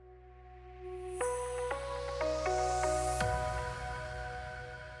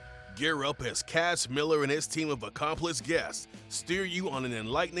Gear up as Cass Miller and his team of accomplished guests steer you on an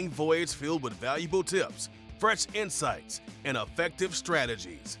enlightening voyage filled with valuable tips, fresh insights, and effective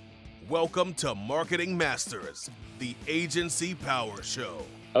strategies. Welcome to Marketing Masters, the Agency Power Show.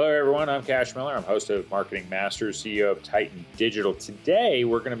 Hello, everyone. I'm Cash Miller. I'm host of Marketing Masters, CEO of Titan Digital. Today,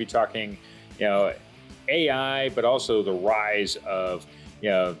 we're going to be talking, AI, but also the rise of,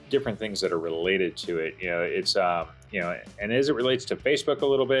 different things that are related to it. It's, and as it relates to Facebook a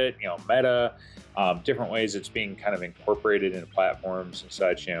little bit, Meta, different ways it's being kind of incorporated into platforms and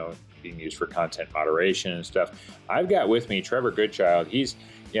such, being used for content moderation and stuff. I've got with me Trevor Goodchild. He's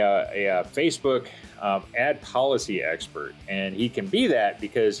a Facebook ad policy expert, and he can be that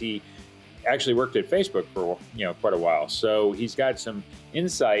because he actually worked at Facebook for quite a while. So he's got some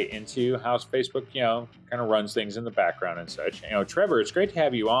insight into how Facebook kind of runs things in the background and such. Trevor, it's great to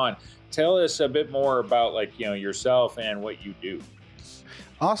have you on. Tell us a bit more about yourself and what you do.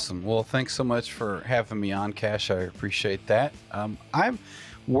 Awesome. Well, thanks so much for having me on, Cash. I appreciate that. I've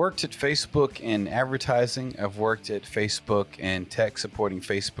worked at Facebook in advertising. I've worked at Facebook in tech, supporting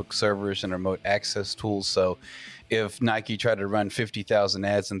Facebook servers and remote access tools. So if Nike tried to run 50,000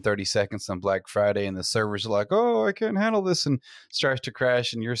 ads in 30 seconds on Black Friday and the servers are like, oh, I can't handle this, and starts to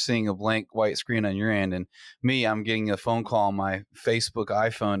crash, and you're seeing a blank white screen on your end, and I'm getting a phone call on my Facebook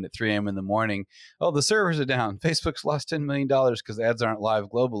iPhone at 3 a.m. in the morning. Oh, the servers are down. Facebook's lost $10 million because ads aren't live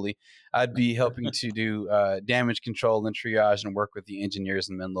globally. I'd be helping to do damage control and triage and work with the engineers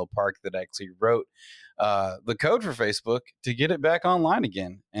in Menlo Park that actually wrote the code for Facebook to get it back online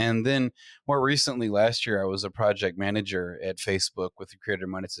again. And then more recently, last year, I was a project manager at Facebook with the creator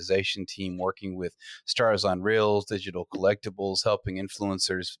monetization team, working with Stars on Reels, digital collectibles, helping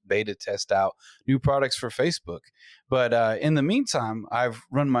influencers beta test out new products for Facebook. But in the meantime, I've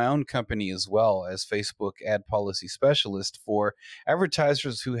run my own company as well as Facebook ad policy specialist for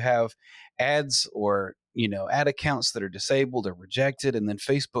advertisers who have ads or ad accounts that are disabled or rejected, and then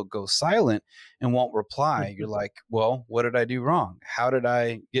Facebook goes silent and won't reply. You're like, well, what did I do wrong? How did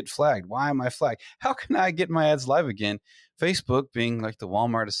I get flagged? Why am I flagged? How can I get my ads live again? Facebook, being like the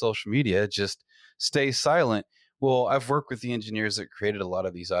Walmart of social media, just stays silent. Well, I've worked with the engineers that created a lot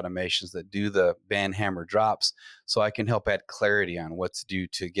of these automations that do the ban hammer drops, so I can help add clarity on what to do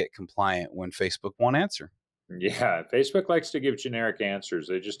to get compliant when Facebook won't answer. Yeah, Facebook likes to give generic answers.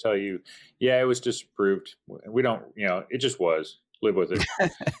 They just tell you, yeah, it was disapproved. We don't, it just was. Live with it.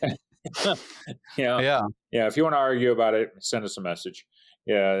 Yeah. If you want to argue about it, send us a message.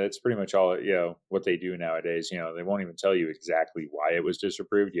 Yeah, that's pretty much all, what they do nowadays. They won't even tell you exactly why it was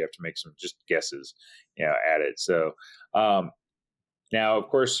disapproved. You have to make some just guesses, at it. So, now, of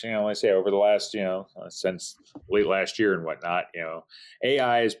course, like I say, over the last, since late last year and whatnot,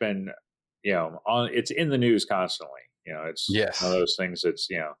 AI has been, it's in the news constantly. It's one of those things that's,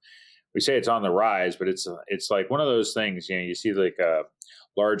 we say it's on the rise, but it's like one of those things, you see like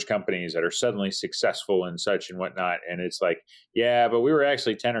large companies that are suddenly successful and such and whatnot. And it's like, yeah, but we were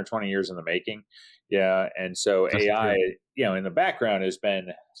actually 10 or 20 years in the making. Yeah. And so that's AI, true. In the background has been,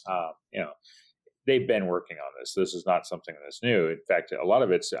 they've been working on this. This is not something that's new. In fact, a lot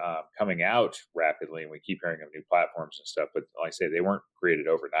of it's coming out rapidly, and we keep hearing of new platforms and stuff. But like I say, they weren't created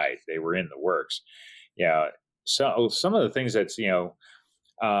overnight. They were in the works. Yeah. So some of the things that's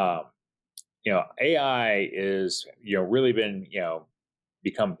AI is really been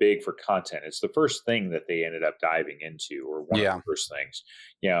become big for content. It's the first thing that they ended up diving into, or one of the first things.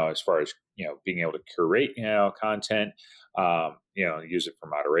 As far as being able to curate content. Use it for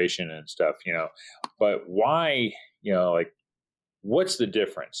moderation and stuff, but why, what's the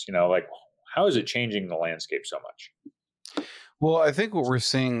difference? How is it changing the landscape so much? Well, I think what we're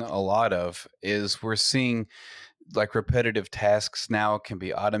seeing a lot of is we're seeing like repetitive tasks now can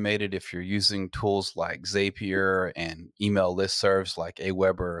be automated if you're using tools like Zapier and email listservs like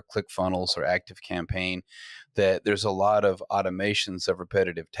Aweber or ClickFunnels or ActiveCampaign, that there's a lot of automations of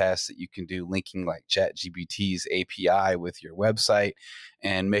repetitive tasks that you can do, linking like ChatGPT's API with your website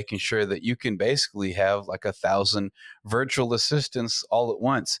and making sure that you can basically have like 1,000 virtual assistants all at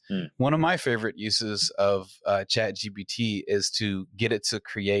once. One of my favorite uses of ChatGPT is to get it to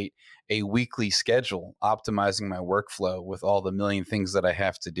create a weekly schedule, optimizing my workflow with all the million things that I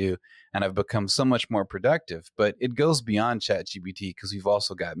have to do. And I've become so much more productive. But it goes beyond ChatGPT because we've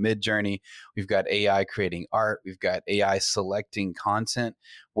also got Midjourney, we've got AI creating art, we've got AI selecting content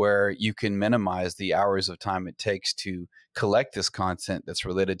where you can minimize the hours of time it takes to collect this content that's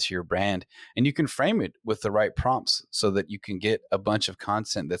related to your brand. And you can frame it with the right prompts so that you can get a bunch of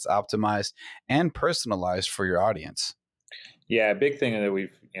content that's optimized and personalized for your audience. Yeah, a big thing that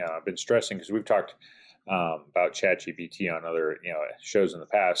we've been stressing, because we've talked about ChatGPT on other shows in the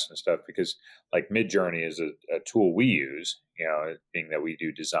past and stuff, because like Midjourney is a tool we use, being that we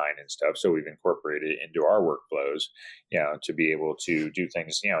do design and stuff, so we've incorporated it into our workflows, to be able to do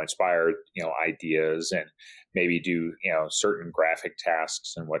things, inspire ideas, and maybe do certain graphic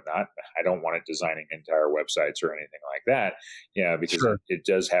tasks and whatnot. I don't want it designing entire websites or anything like that, because Sure. it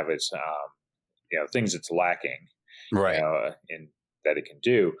does have its things it's lacking, Right. in that it can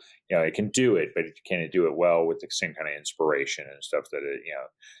do. It can do it, but can it do it well with the same kind of inspiration and stuff that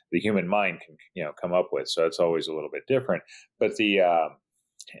the human mind can come up with? So it's always a little bit different. But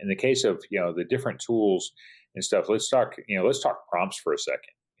in the case of the different tools and stuff, let's talk prompts for a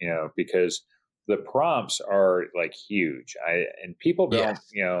second. Because the prompts are like huge. And people don't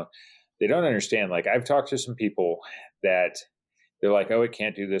they don't understand. Like, I've talked to some people that they're like, oh, it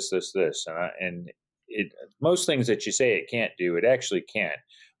can't do this, this, this, and most things that you say it can't do, it actually can.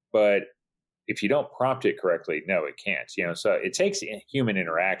 But if you don't prompt it correctly, no, it can't. So it takes human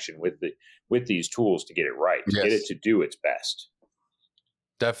interaction with these tools to get it right, to get it to do its best.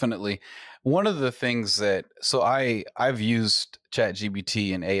 Definitely. One of the things I've used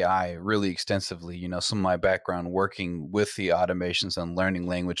ChatGPT and AI really extensively. Some of my background working with the automations and learning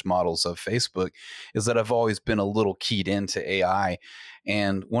language models of Facebook is that I've always been a little keyed into AI.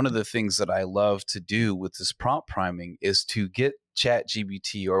 And one of the things that I love to do with this prompt priming is to get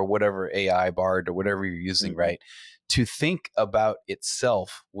ChatGPT or whatever AI Bard or whatever you're using, right, to think about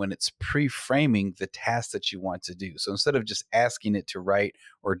itself when it's pre-framing the task that you want to do. So instead of just asking it to write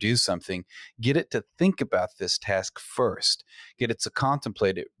or do something, get it to think about this task first, get it to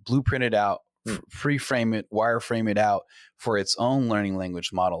contemplate it, blueprint it out, pre-frame it, wireframe it out for its own learning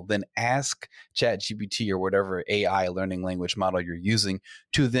language model, then ask ChatGPT or whatever AI learning language model you're using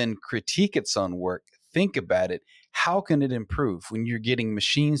to then critique its own work, think about it. How can it improve? When you're getting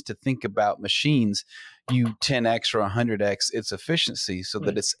machines to think about machines, you 10x or 100x its efficiency so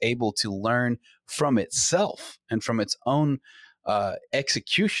that it's able to learn from itself and from its own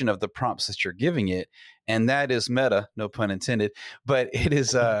execution of the prompts that you're giving it. And that is meta, no pun intended. But it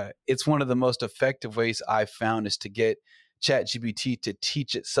is it's one of the most effective ways I've found is to get ChatGPT to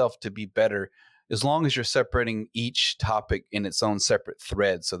teach itself to be better, as long as you're separating each topic in its own separate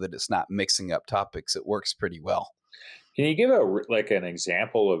thread so that it's not mixing up topics. It works pretty well. Can you give an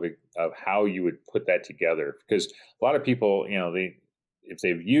example of how you would put that together? Because a lot of people, if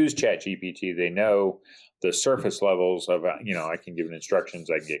they've used ChatGPT, they know the surface levels of, I can give it instructions,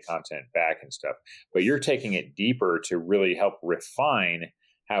 I can get content back and stuff. But you're taking it deeper to really help refine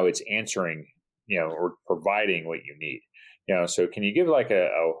how it's answering, or providing what you need. So can you give like a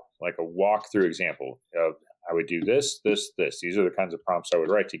walkthrough example of, I would do this, this, this. These are the kinds of prompts I would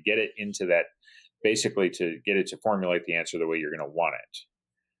write to get it into that, basically to get it to formulate the answer the way you're going to want it.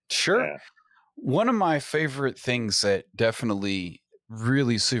 Sure. Yeah. One of my favorite things that definitely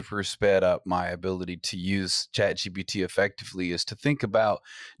really super sped up my ability to use ChatGPT effectively is to think about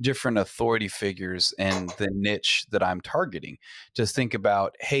different authority figures and the niche that I'm targeting. Just think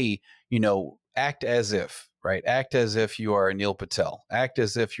about, hey, act as if, right? Act as if you are Neil Patel. Act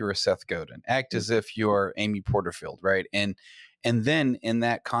as if you're Seth Godin. Act as if you're Amy Porterfield, right? And then in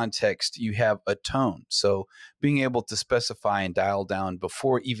that context, you have a tone. So being able to specify and dial down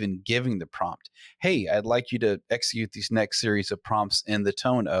before even giving the prompt, hey, I'd like you to execute these next series of prompts in the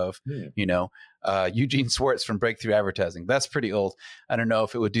tone of, Eugene Schwartz from Breakthrough Advertising. That's pretty old. I don't know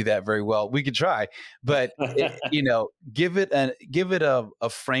if it would do that very well. We could try, but give it a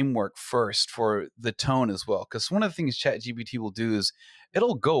framework first for the tone as well. Because one of the things ChatGPT will do is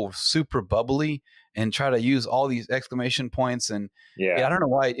it'll go super bubbly and try to use all these exclamation points. And I don't know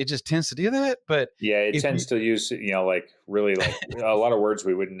why it just tends to do that, but it tends to use, really like a lot of words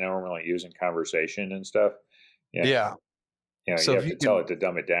we wouldn't normally use in conversation and stuff. Yeah. So you have to tell it to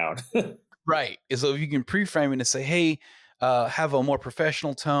dumb it down. Right. So if you can pre-frame it and say, hey, have a more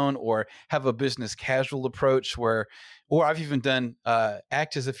professional tone or have a business casual approach or I've even done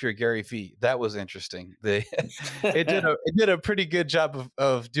act as if you're Gary Vee. That was interesting. It did a pretty good job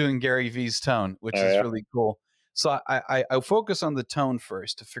of doing Gary Vee's tone, which is really cool. So I focus on the tone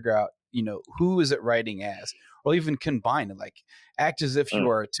first to figure out, who is it writing as, or even combine it, like act as if you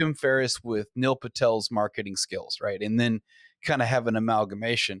are Tim Ferriss with Neil Patel's marketing skills, right? And then kind of have an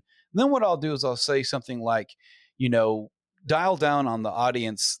amalgamation. And then what I'll do is I'll say something like, dial down on the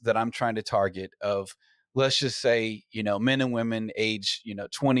audience that I'm trying to target of, let's just say, men and women age,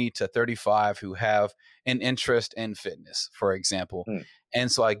 20 to 35 who have an interest in fitness, for example.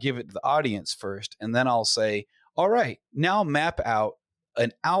 And so I give it to the audience first, and then I'll say, all right, now map out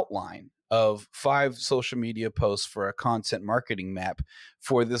an outline of 5 social media posts for a content marketing map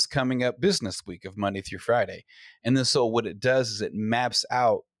for this coming up business week of Monday through Friday. And then so what it does is it maps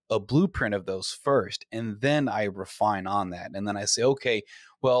out a blueprint of those first, and then I refine on that. And then I say, okay,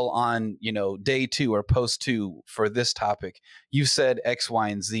 well, on day 2 or post 2 for this topic, you said X, Y,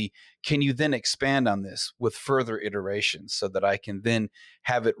 and Z. Can you then expand on this with further iterations so that I can then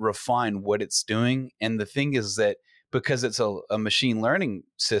have it refine what it's doing? And the thing is that because it's a machine learning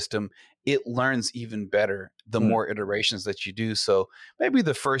system, it learns even better the more iterations that you do. So maybe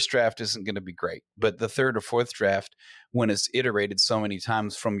the first draft isn't going to be great, but the third or fourth draft, when it's iterated so many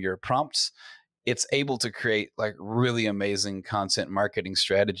times from your prompts, it's able to create like really amazing content marketing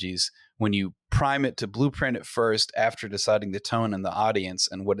strategies when you prime it to blueprint it first after deciding the tone and the audience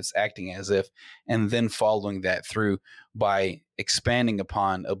and what it's acting as if, and then following that through by expanding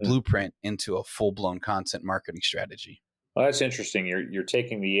upon a blueprint into a full-blown content marketing strategy. Well, that's interesting. You're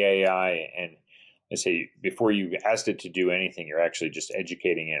taking the AI and let's say before you asked it to do anything, you're actually just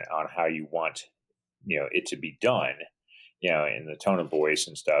educating it on how you want it to be done, in the tone of voice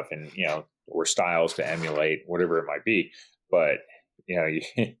and stuff, and or styles to emulate, whatever it might be. But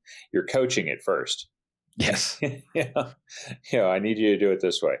you're coaching it first. Yes. I need you to do it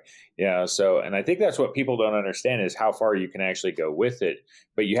this way. So, and I think that's what people don't understand is how far you can actually go with it,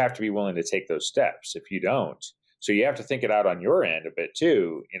 but you have to be willing to take those steps. If you don't, so you have to think it out on your end a bit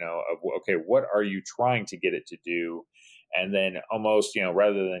too, of, okay, what are you trying to get it to do? And then almost,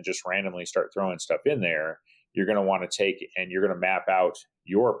 rather than just randomly start throwing stuff in there, you're going to want to take and you're going to map out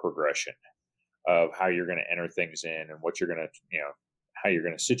your progression of how you're going to enter things in and what you're going to, how you're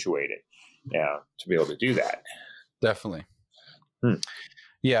going to situate it, to be able to do that. Definitely.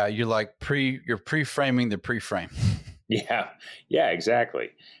 Yeah. You're pre-framing the pre-frame. Yeah, exactly.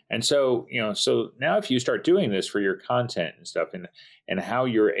 And so, so now if you start doing this for your content and stuff and how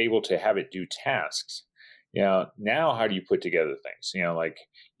you're able to have it do tasks, now how do you put together things? Like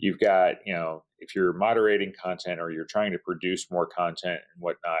you've got, if you're moderating content or you're trying to produce more content and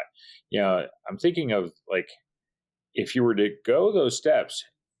whatnot, I'm thinking of like, if you were to go those steps,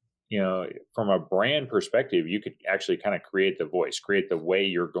 from a brand perspective, you could actually kind of create the voice, create the way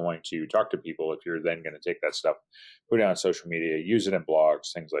you're going to talk to people. If you're then going to take that stuff, put it on social media, use it in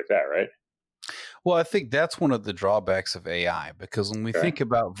blogs, things like that, right? Well, I think that's one of the drawbacks of AI, because when we think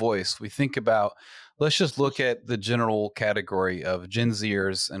about voice, we think about, let's just look at the general category of Gen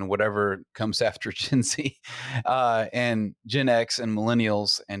Zers and whatever comes after Gen Z, and Gen X and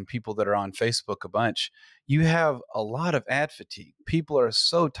millennials and people that are on Facebook a bunch. You have a lot of ad fatigue. People are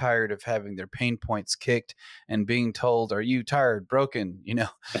so tired of having their pain points kicked and being told, are you tired, broken,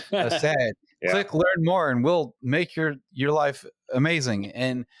 sad, click learn more and we'll make your life amazing.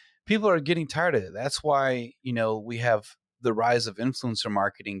 And people are getting tired of it. That's why, we have the rise of influencer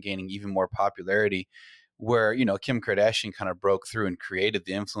marketing gaining even more popularity, where, Kim Kardashian kind of broke through and created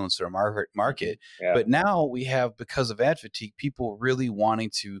the influencer market. Yeah. But now we have, because of ad fatigue, people really wanting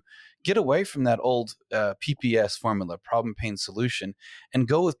to get away from that old PPS formula, problem, pain, solution, and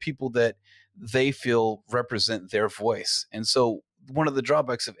go with people that they feel represent their voice. And so one of the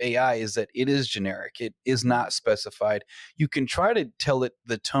drawbacks of AI is that it is generic. It is not specified. You can try to tell it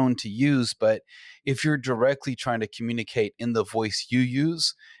the tone to use, but if you're directly trying to communicate in the voice you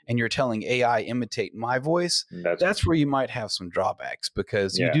use and you're telling AI imitate my voice, that's where you might have some drawbacks,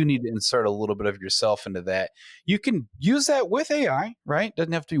 because you do need to insert a little bit of yourself into that. You can use that with AI, right?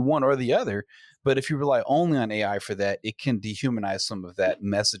 Doesn't have to be one or the other. But if you rely only on AI for that, it can dehumanize some of that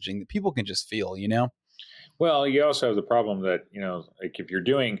messaging that people can just feel, Well, you also have the problem that, like if you're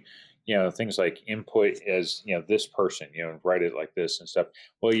doing, things like input as, this person, write it like this and stuff.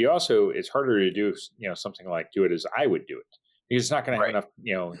 Well, it's harder to do, something like do it as I would do it, because it's not going to have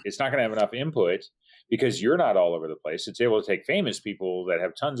enough, it's not going to have enough input because you're not all over the place. It's able to take famous people that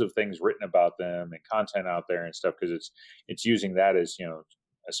have tons of things written about them and content out there and stuff, because it's using that as,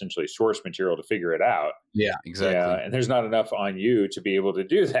 essentially source material to figure it out. Yeah, exactly. And there's not enough on you to be able to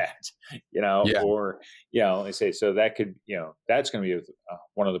do that, or, they say, so that could, that's going to be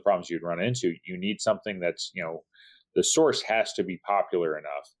one of the problems you'd run into. You need something that's, the source has to be popular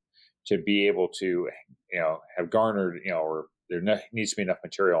enough to be able to, have garnered, or there needs to be enough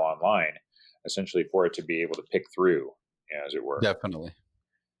material online essentially for it to be able to pick through, as it were. Definitely.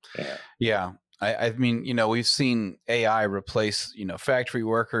 Yeah. I mean, we've seen AI replace, factory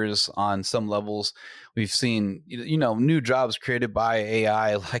workers on some levels. We've seen, new jobs created by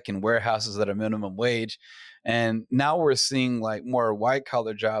AI, like in warehouses that are minimum wage. And now we're seeing like more white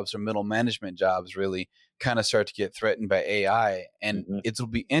collar jobs or middle management jobs really kind of start to get threatened by AI. And Hmm. it'll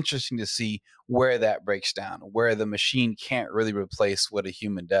be interesting to see where that breaks down, where the machine can't really replace what a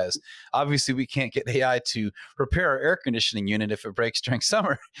human does. Obviously, we can't get AI to repair our air conditioning unit if it breaks during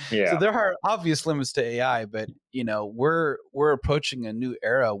summer. So Yeah. there are obvious limits to AI, but we're approaching a new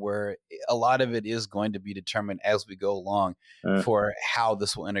era where a lot of it is going to be determined as we go along Uh, for how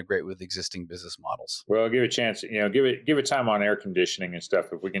this will integrate with existing business models. well, give it a chance. Give it time on air conditioning and stuff.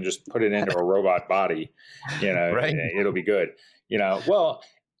 If we can just put it into a robot body, Right? it'll be good. Well,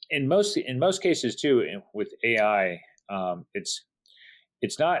 in most cases too, with AI,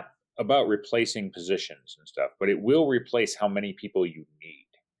 it's not about replacing positions and stuff, but it will replace how many people you need.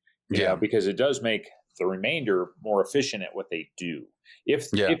 Yeah. Because it does make the remainder more efficient at what they do. If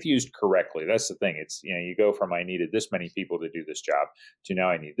Yeah. if used correctly, that's the thing. It's you go from I needed this many people to do this job to now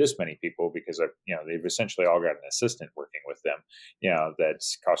I need this many people because they've essentially all got an assistant working with them,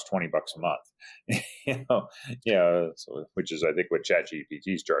 that's cost $20 a month, so, which is I think what ChatGPT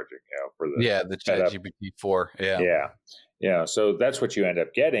is charging, for the Yeah. The setup. ChatGPT 4. Yeah. Yeah. Yeah. So that's what you end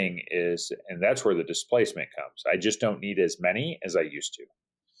up getting and that's where the displacement comes. I just don't need as many as I used to.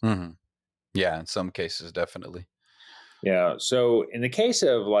 Hmm. Yeah. In some cases, definitely. Yeah. So in the case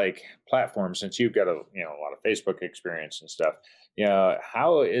of like platforms, since you've got a lot of Facebook experience and stuff,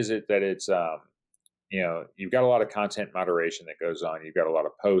 how is it that it's you've got a lot of content moderation that goes on. You've got a lot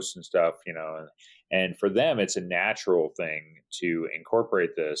of posts and stuff, and for them, it's a natural thing to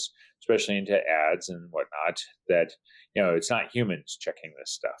incorporate this, especially into ads and whatnot. That it's not humans checking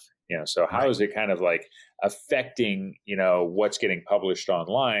this stuff. So how Right. is it kind of like affecting what's getting published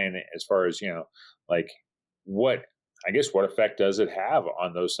online as far as like what I guess what effect does it have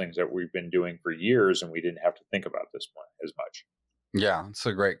on those things that we've been doing for years and we didn't have to think about this one as much? Yeah, it's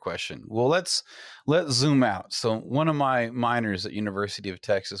a great question. Well, let's zoom out. So one of my minors at University of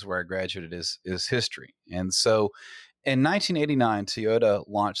Texas, where I graduated, is history. And so in 1989, Toyota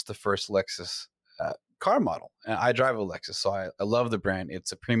launched the first Lexus car model. And I drive a Lexus, so I love the brand.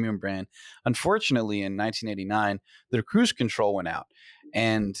 It's a premium brand. Unfortunately, in 1989, the cruise control went out,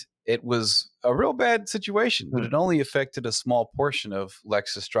 and it was a real bad situation. But Hmm. it only affected a small portion of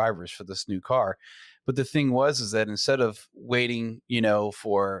Lexus drivers for this new car. But the thing is that instead of waiting,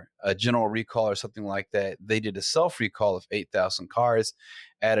 for a general recall or something like that, they did a self recall of 8,000 cars,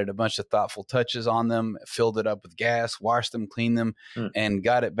 added a bunch of thoughtful touches on them, filled it up with gas, washed them, cleaned them, Hmm. and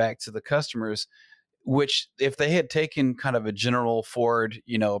got it back to the customers. Which, if they had taken kind of a general Ford,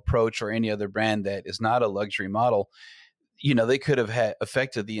 approach, or any other brand that is not a luxury model, they could have had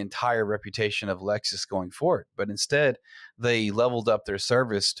affected the entire reputation of Lexus going forward. But instead, they leveled up their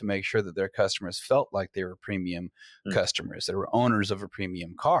service to make sure that their customers felt like they were premium Hmm. customers, they were owners of a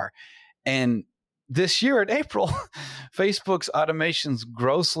premium car. And this year in April, Facebook's automations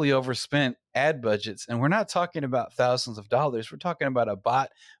grossly overspent ad budgets. And we're not talking about thousands of dollars. We're talking about a bot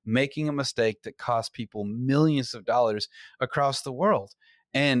making a mistake that cost people millions of dollars across the world.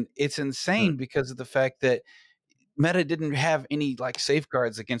 And it's Hmm. insane because of the fact that Meta didn't have any like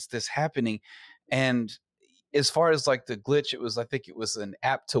safeguards against this happening. And as far as like the glitch, I think it was an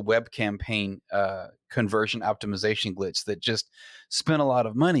app to web campaign conversion optimization glitch that just spent a lot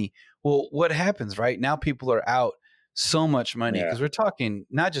of money. Well, what happens right now? People are out so much money Yeah. because we're talking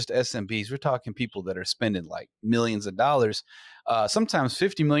not just SMBs, we're talking people that are spending like millions of dollars, sometimes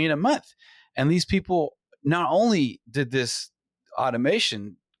 50 million a month. And these people, not only did this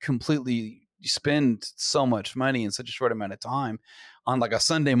automation completely spend so much money in such a short amount of time on like a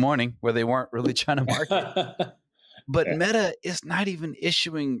Sunday morning where they weren't really trying to market, but Yeah. Meta is not even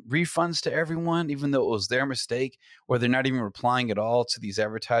issuing refunds to everyone, even though it was their mistake, or they're not even replying at all to these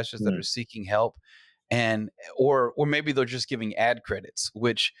advertisers that Hmm. are seeking help. And or maybe they're just giving ad credits,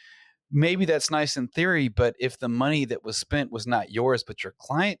 which maybe that's nice in theory, but if the money that was spent was not yours, but your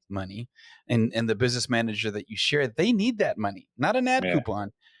client money and the business manager that you share, they need that money, not an ad Yeah.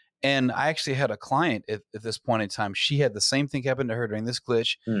 coupon. And I actually had a client at this point in time. She had the same thing happen to her during this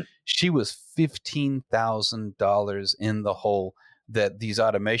glitch. Hmm. She was $15,000 in the hole that these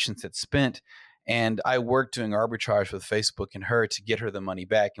automations had spent. And I worked doing arbitrage with Facebook and her to get her the money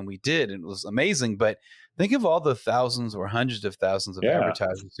back. And we did. And it was amazing. But think of all the thousands or hundreds of thousands of Yeah.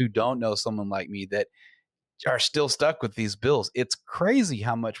 advertisers who don't know someone like me that are still stuck with these bills. It's crazy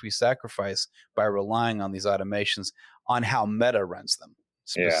how much we sacrifice by relying on these automations on how Meta runs them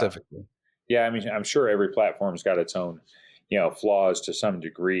Yeah. specifically. Yeah. I mean, I'm sure every platform's got its own, flaws to some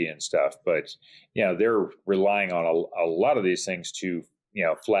degree and stuff, but they're relying on a lot of these things to,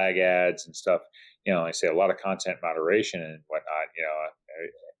 flag ads and stuff. I say a lot of content moderation and whatnot.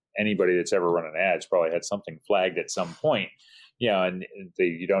 Anybody that's ever run an ad's probably had something flagged at some point. And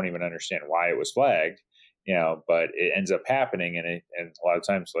you don't even understand why it was flagged. but it ends up happening. And a lot of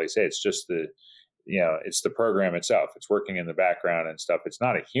times, like I say, it's just it's the program itself. It's working in the background and stuff. It's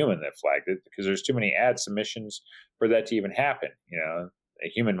not a human that flagged it, because there's too many ad submissions for that to even happen. A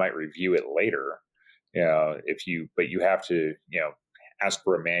human might review it later, but you have to, ask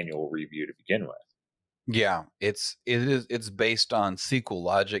for a manual review to begin with. Yeah, it's based on SQL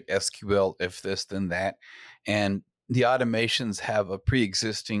logic, SQL, if this then that, and the automations have a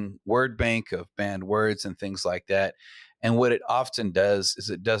pre-existing word bank of banned words and things like that. And what it often does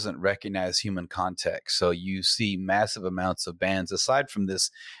is it doesn't recognize human context. So you see massive amounts of bans aside from this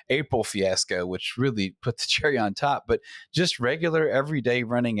April fiasco, which really put the cherry on top. But just regular everyday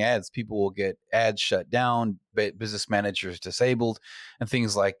running ads, people will get ads shut down, business managers disabled, and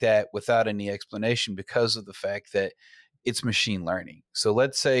things like that without any explanation because of the fact that it's machine learning. So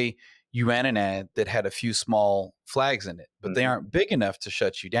let's say you ran an ad that had a few small flags in it, but they aren't big enough to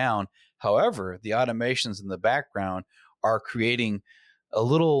shut you down. However, the automations in the background are creating a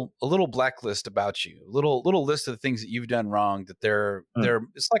little blacklist about you, a little list of the things that you've done wrong, that they're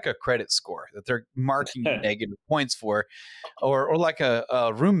it's like a credit score that they're marking you negative points for, or like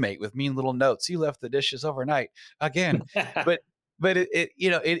a roommate with mean little notes. You left the dishes overnight again. but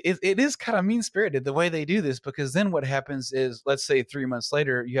it is kind of mean spirited the way they do this, because then what happens is, let's say 3 months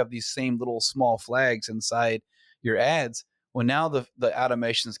later, you have these same little small flags inside your ads. Well, now the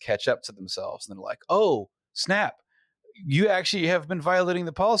automations catch up to themselves and they're like, oh, snap. You actually have been violating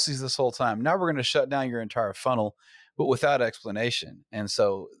the policies this whole time. Now we're going to shut down your entire funnel, but without explanation. And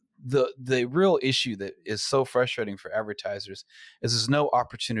so the real issue that is so frustrating for advertisers is there's no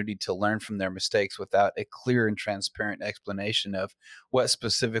opportunity to learn from their mistakes without a clear and transparent explanation of what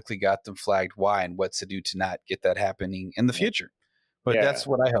specifically got them flagged, why, and what to do to not get that happening in the future. But that's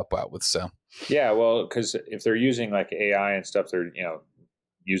what I help out with. So yeah, well, because if they're using like AI and stuff, they're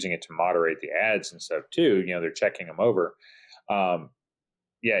using it to moderate the ads and stuff too. They're checking them over.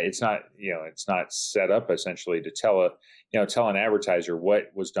 It's not set up essentially to tell an advertiser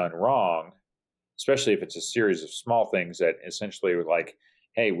what was done wrong, especially if it's a series of small things that essentially were like,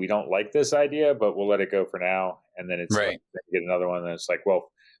 hey, we don't like this idea, but we'll let it go for now. And then it's right. like, get another one. And it's like,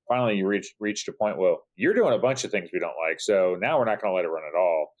 well, finally you reached a point. Well, you're doing a bunch of things we don't like, so now we're not going to let it run at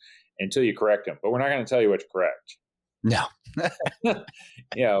all until you correct them. But we're not going to tell you what to correct. No.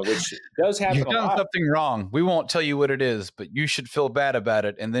 Which does happen. You've done something wrong. We won't tell you what it is, but you should feel bad about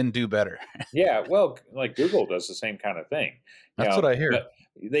it and then do better. Yeah, well, like Google does the same kind of thing. That's what I hear.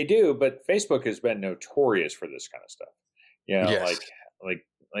 They do, but Facebook has been notorious for this kind of stuff. Yes. Like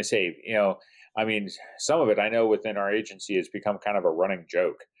I say, I mean, some of it I know within our agency has become kind of a running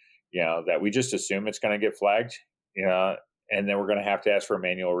joke. That we just assume it's going to get flagged. And then we're going to have to ask for a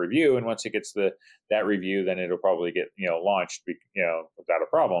manual review. And once it gets that review, then it'll probably get, launched, without a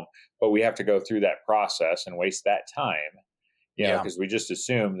problem. But we have to go through that process and waste that time, because we just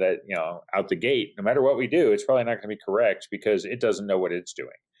assume that, out the gate, no matter what we do, it's probably not going to be correct because it doesn't know what it's doing.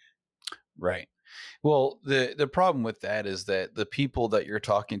 Right. Well, the problem with that is that the people that you're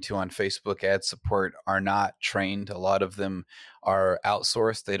talking to on Facebook ad support are not trained. A lot of them are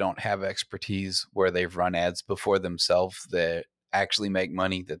outsourced. They don't have expertise where they've run ads before themselves that actually make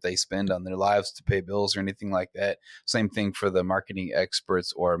money that they spend on their lives to pay bills or anything like that. Same thing for the marketing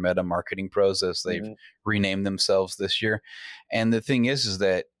experts or meta marketing pros, as they've renamed themselves this year. And the thing is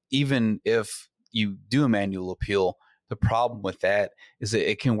that even if you do a manual appeal, the problem with that is that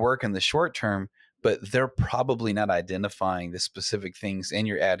it can work in the short term, but they're probably not identifying the specific things in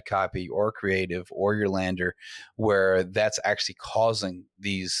your ad copy or creative or your lander where that's actually causing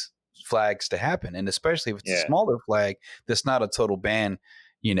these flags to happen. And especially if it's a smaller flag that's not a total ban,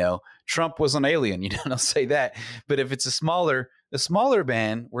 Trump was an alien, they'll say that. But if it's a smaller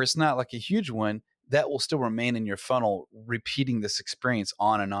ban where it's not like a huge one, that will still remain in your funnel, repeating this experience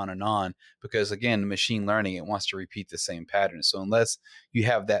on and on and on, because again, machine learning, it wants to repeat the same pattern. So unless you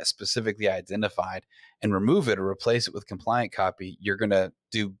have that specifically identified and remove it or replace it with compliant copy, you're going to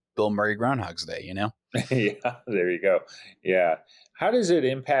do Bill Murray Groundhog's Day, Yeah, there you go. Yeah. How does it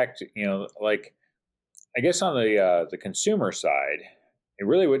impact, like, I guess on the consumer side, it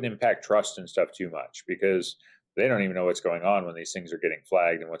really wouldn't impact trust and stuff too much, because they don't even know what's going on when these things are getting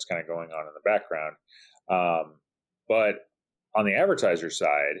flagged and what's kind of going on in the background. But on the advertiser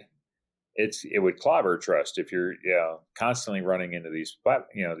side, it would clobber trust if you're constantly running into these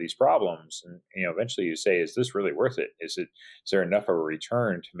problems, and eventually you say, is this really worth it? Is there enough of a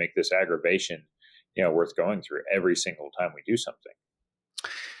return to make this aggravation worth going through every single time we do something?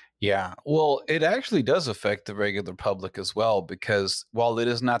 Yeah. Well, it actually does affect the regular public as well, because while it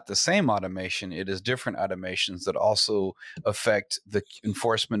is not the same automation, it is different automations that also affect the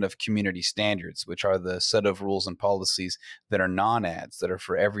enforcement of community standards, which are the set of rules and policies that are non ads, that are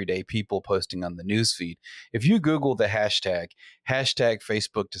for everyday people posting on the newsfeed. If you Google the hashtag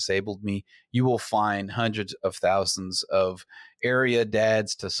Facebook disabled me, you will find hundreds of thousands of area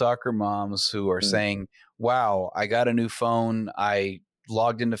dads to soccer moms who are Mm, saying, wow, I got a new phone. I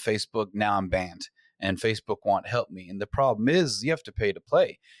logged into Facebook, now I'm banned and Facebook won't help me. And the problem is you have to pay to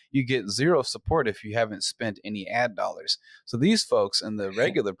play. You get zero support if you haven't spent any ad dollars. So these folks in the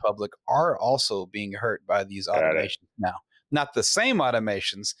regular public are also being hurt by these got it. automations now. Not the same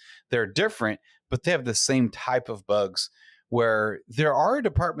automations, they're different, but they have the same type of bugs where there are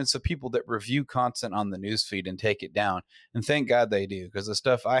departments of people that review content on the newsfeed and take it down. And thank God they do, because the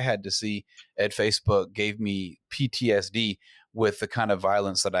stuff I had to see at Facebook gave me PTSD with the kind of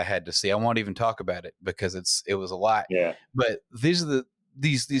violence that I had to see. I won't even talk about it because it was a lot. Yeah. But these are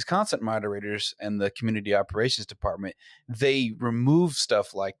these content moderators and the community operations department, they remove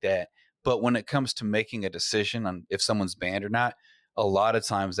stuff like that. But when it comes to making a decision on if someone's banned or not, a lot of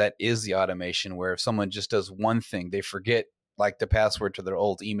times that is the automation where if someone just does one thing, they forget like the password to their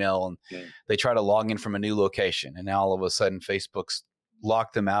old email and Mm. they try to log in from a new location, and now all of a sudden Facebook's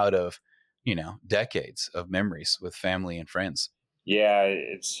locked them out of decades of memories with family and friends. Yeah,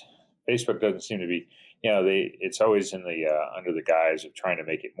 it's Facebook doesn't seem to be, it's always in the under the guise of trying to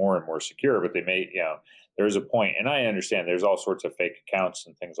make it more and more secure, but they may, there's a point, and I understand there's all sorts of fake accounts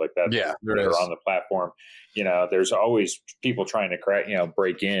and things like that Yeah, there that are is. on the platform. There's always people trying to crack,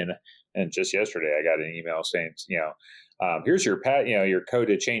 break in. And just yesterday, I got an email saying, here's your your code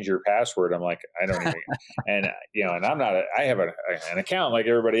to change your password. I'm like, I don't even, and and I'm not, I have an account like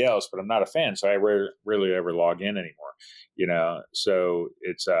everybody else, but I'm not a fan, so I rarely ever log in anymore. So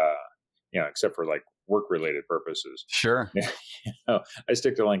it's except for like work related purposes. Sure. I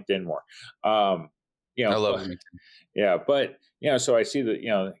stick to LinkedIn more. Um, I love but, LinkedIn. yeah, but so I see that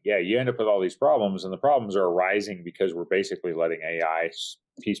you end up with all these problems, and the problems are arising because we're basically letting AI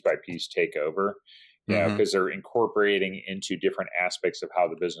piece by piece take over. Yeah, Hmm. because they're incorporating into different aspects of how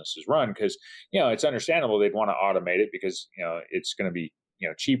the business is run. Because it's understandable they'd want to automate it because it's going to be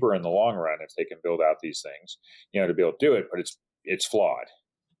cheaper in the long run if they can build out these things to be able to do it. But it's flawed.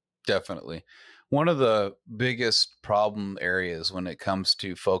 Definitely. One of the biggest problem areas when it comes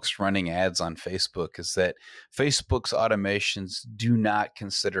to folks running ads on Facebook is that Facebook's automations do not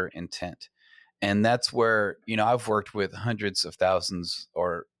consider intent. And that's where, I've worked with hundreds of thousands,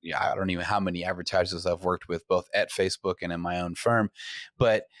 or yeah, I don't even know how many advertisers I've worked with both at Facebook and in my own firm.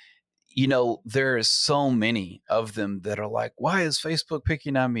 But there's so many of them that are like, why is Facebook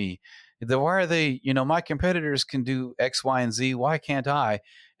picking on me? Why are they, my competitors can do X, Y, and Z. Why can't I?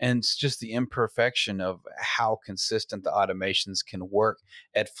 And it's just the imperfection of how consistent the automations can work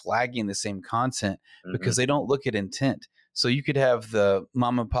at flagging the same content Hmm. because they don't look at intent. So you could have the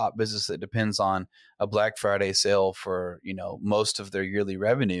mom and pop business that depends on a Black Friday sale for, most of their yearly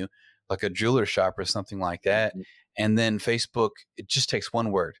revenue, like a jeweler shop or something like that. Hmm. And then Facebook, it just takes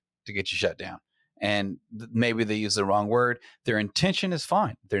one word to get you shut down. And maybe they use the wrong word. Their intention is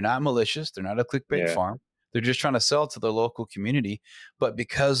fine. They're not malicious. They're not a clickbait Yeah, farm. They're just trying to sell to their local community. But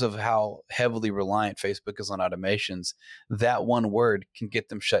because of how heavily reliant Facebook is on automations, that one word can get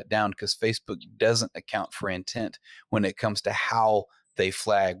them shut down because Facebook doesn't account for intent when it comes to how they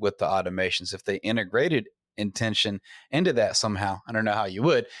flag with the automations. If they integrated intention into that somehow, I don't know how you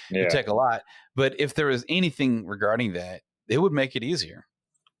would, it'd yeah. take a lot. But if there was anything regarding that, it would make it easier.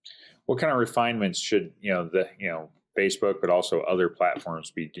 What kind of refinements should Facebook, but also other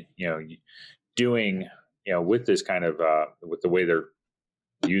platforms be doing with this kind of with the way they're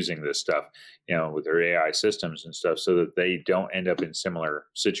using this stuff with their AI systems and stuff, so that they don't end up in similar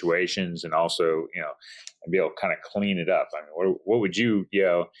situations, and also and be able to kind of clean it up? I mean, what would you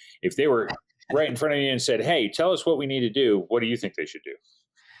if they were right in front of you and said, hey, tell us what we need to do, what do you think they should do?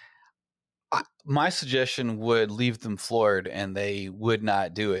 My suggestion would leave them floored, and they would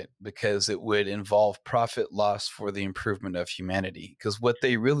not do it because it would involve profit loss for the improvement of humanity. Because what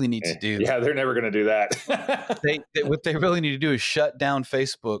they really need to do, Yeah, they're never going to do that. what they really need to do is shut down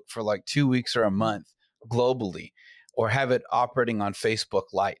Facebook for like 2 weeks or a month globally, or have it operating on Facebook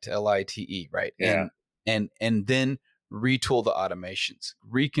Lite, LITE, right? Yeah. And then retool the automations,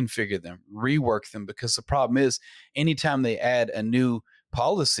 reconfigure them, rework them. Because the problem is, anytime they add a new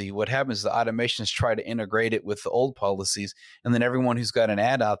policy, what happens is the automations try to integrate it with the old policies, and then everyone who's got an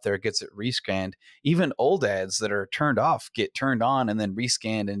ad out there gets it rescanned. Even old ads that are turned off get turned on and then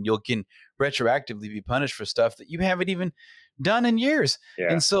rescanned, and you can retroactively be punished for stuff that you haven't even done in years.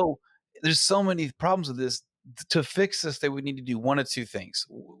 Yeah. And so there's so many problems with this. To fix this, they would need to do one of two things,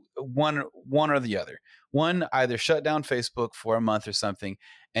 one or the other. One, either shut down Facebook for a month or something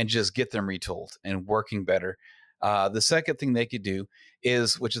and just get them retooled and working better. The second thing they could do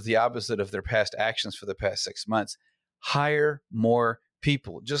is, which is the opposite of their past actions for the past 6 months, hire more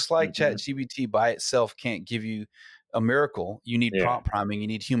people. Just like ChatGPT by itself can't give you a miracle. You need prompt priming. You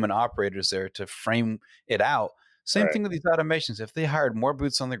need human operators there to frame it out. Same thing with these automations. If they hired more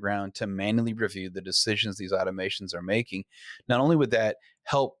boots on the ground to manually review the decisions these automations are making, not only would that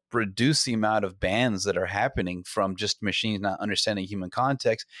help reduce the amount of bans that are happening from just machines not understanding human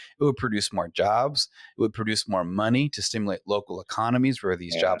context, it would produce more jobs. It would produce more money to stimulate local economies where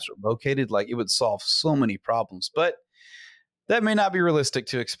these jobs are located. Like, it would solve so many problems. But that may not be realistic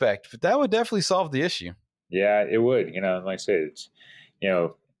to expect, but that would definitely solve the issue. Yeah, it would. Like I said, it's,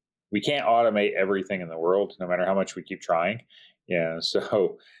 we can't automate everything in the world, no matter how much we keep trying.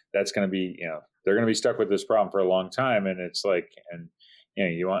 So that's going to be, they're going to be stuck with this problem for a long time. And it's like, and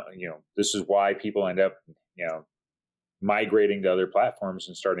this is why people end up, migrating to other platforms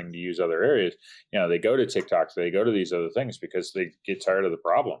and starting to use other areas. They go to TikTok, they go to these other things because they get tired of the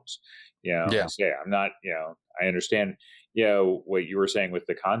problems. I'm not, I understand, what you were saying with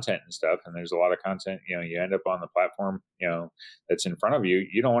the content and stuff. And there's a lot of content, you end up on the platform, that's in front of you.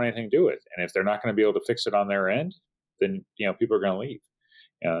 You don't want anything to do with. And if they're not going to be able to fix it on their end, then, people are going to leave.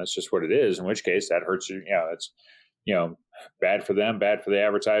 That's just what it is. In which case that hurts you. It's, bad for them, bad for the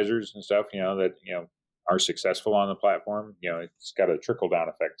advertisers and stuff, that, are successful on the platform. It's got a trickle down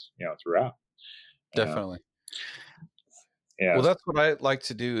effect, throughout. Definitely. Yeah. Well, that's what I like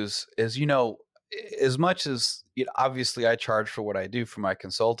to do is, as much as, obviously I charge for what I do for my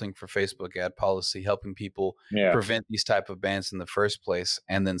consulting for Facebook ad policy, helping people prevent these type of bans in the first place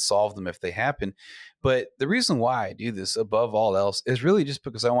and then solve them if they happen. But the reason why I do this above all else is really just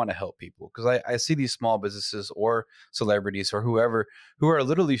because I want to help people, because I see these small businesses or celebrities or whoever who are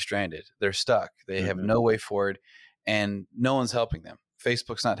literally stranded. They're stuck. They have no way forward and no one's helping them.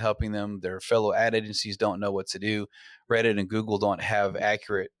 Facebook's not helping them. Their fellow ad agencies don't know what to do. Reddit and Google don't have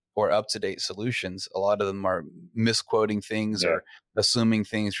accurate or up-to-date solutions. A lot of them are misquoting things or assuming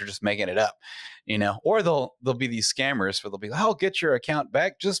things or just making it up, or they'll be these scammers where they'll be like, "I'll get your account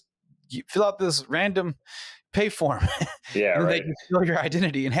back. Just fill out this random pay form." And they can steal your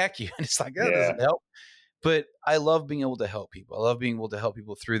identity and hack you. And it's like, that doesn't help. But I love being able to help people. I love being able to help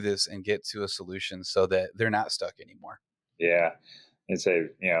people through this and get to a solution so that they're not stuck anymore. Yeah. It's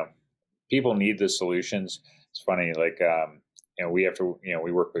people need the solutions. It's funny, like, we have to,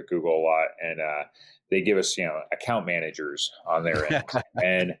 we work with Google a lot, and they give us, account managers on their end,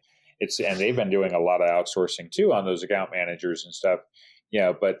 and they've been doing a lot of outsourcing too on those account managers and stuff.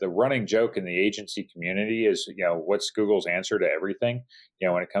 But the running joke in the agency community is, what's Google's answer to everything?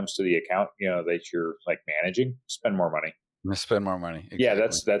 When it comes to the account, that you're like managing, spend more money. Spend more money. Exactly. Yeah,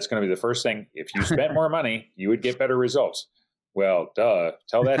 that's going to be the first thing. If you spent more money, you would get better results. Well, duh.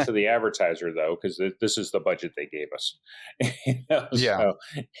 Tell that to the advertiser, though, because this is the budget they gave us. So,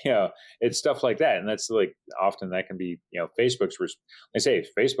 it's stuff like that. And that's like, often that can be, Facebook's, I say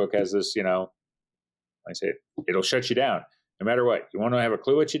Facebook has this, I say it'll shut you down no matter what. You want to have a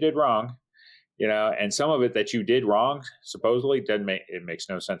clue what you did wrong, and some of it that you did wrong, supposedly it makes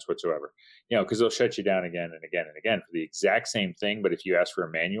no sense whatsoever, because they'll shut you down again and again and again for the exact same thing. But if you ask for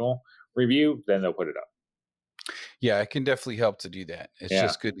a manual review, then they'll put it up. Yeah, it can definitely help to do that. It's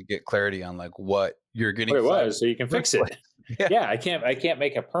just good to get clarity on like what you're getting. What it was, so you can fix it. I can't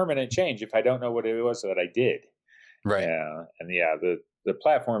make a permanent change if I don't know what it was that I did. Right. Yeah. And the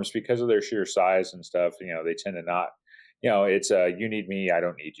platforms, because of their sheer size and stuff, they tend to not, it's you need me, I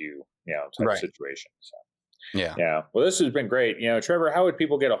don't need you, type of situation. So. Yeah. Well, this has been great. Trevor, how would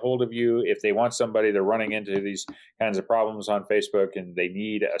people get a hold of you if they want somebody, they're running into these kinds of problems on Facebook and they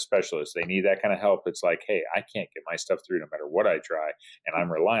need a specialist, they need that kind of help? It's like, hey, I can't get my stuff through no matter what I try, and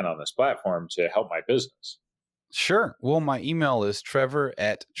I'm relying on this platform to help my business. Sure. Well, my email is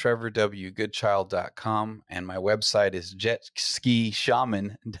trevor@trevorwgoodchild.com, and my website is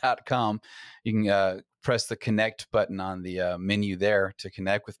jetskishaman.com. You can press the connect button on the menu there to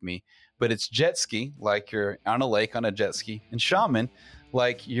connect with me. But it's jet ski, like you're on a lake on a jet ski, and shaman,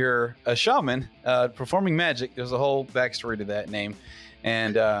 like you're a shaman performing magic. There's a whole backstory to that name.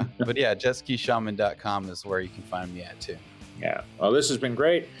 And but yeah, jetskishaman.com is where you can find me at too. Yeah. Well, this has been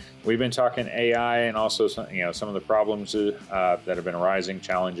great. We've been talking AI and also some of the problems that have been arising,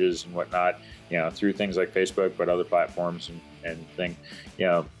 challenges and whatnot, through things like Facebook, but other platforms and things.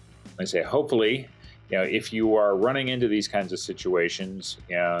 I say, hopefully, if you are running into these kinds of situations,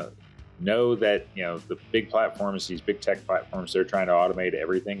 know that, the big platforms, these big tech platforms, they're trying to automate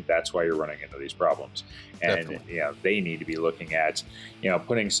everything. That's why you're running into these problems. And, Definitely. they need to be looking at,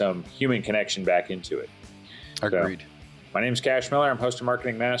 putting some human connection back into it. Agreed. So, my name is Cash Miller. I'm host of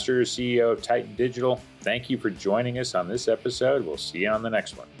Marketing Masters, CEO of Titan Digital. Thank you for joining us on this episode. We'll see you on the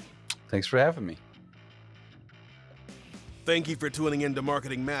next one. Thanks for having me. Thank you for tuning in to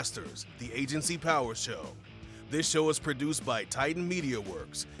Marketing Masters, the Agency Power Show. This show is produced by Titan Media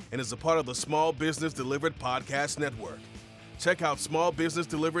Works and is a part of the Small Business Delivered Podcast Network. Check out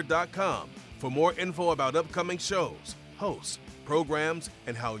smallbusinessdelivered.com for more info about upcoming shows, hosts, programs,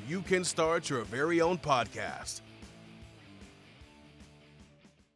 and how you can start your very own podcast.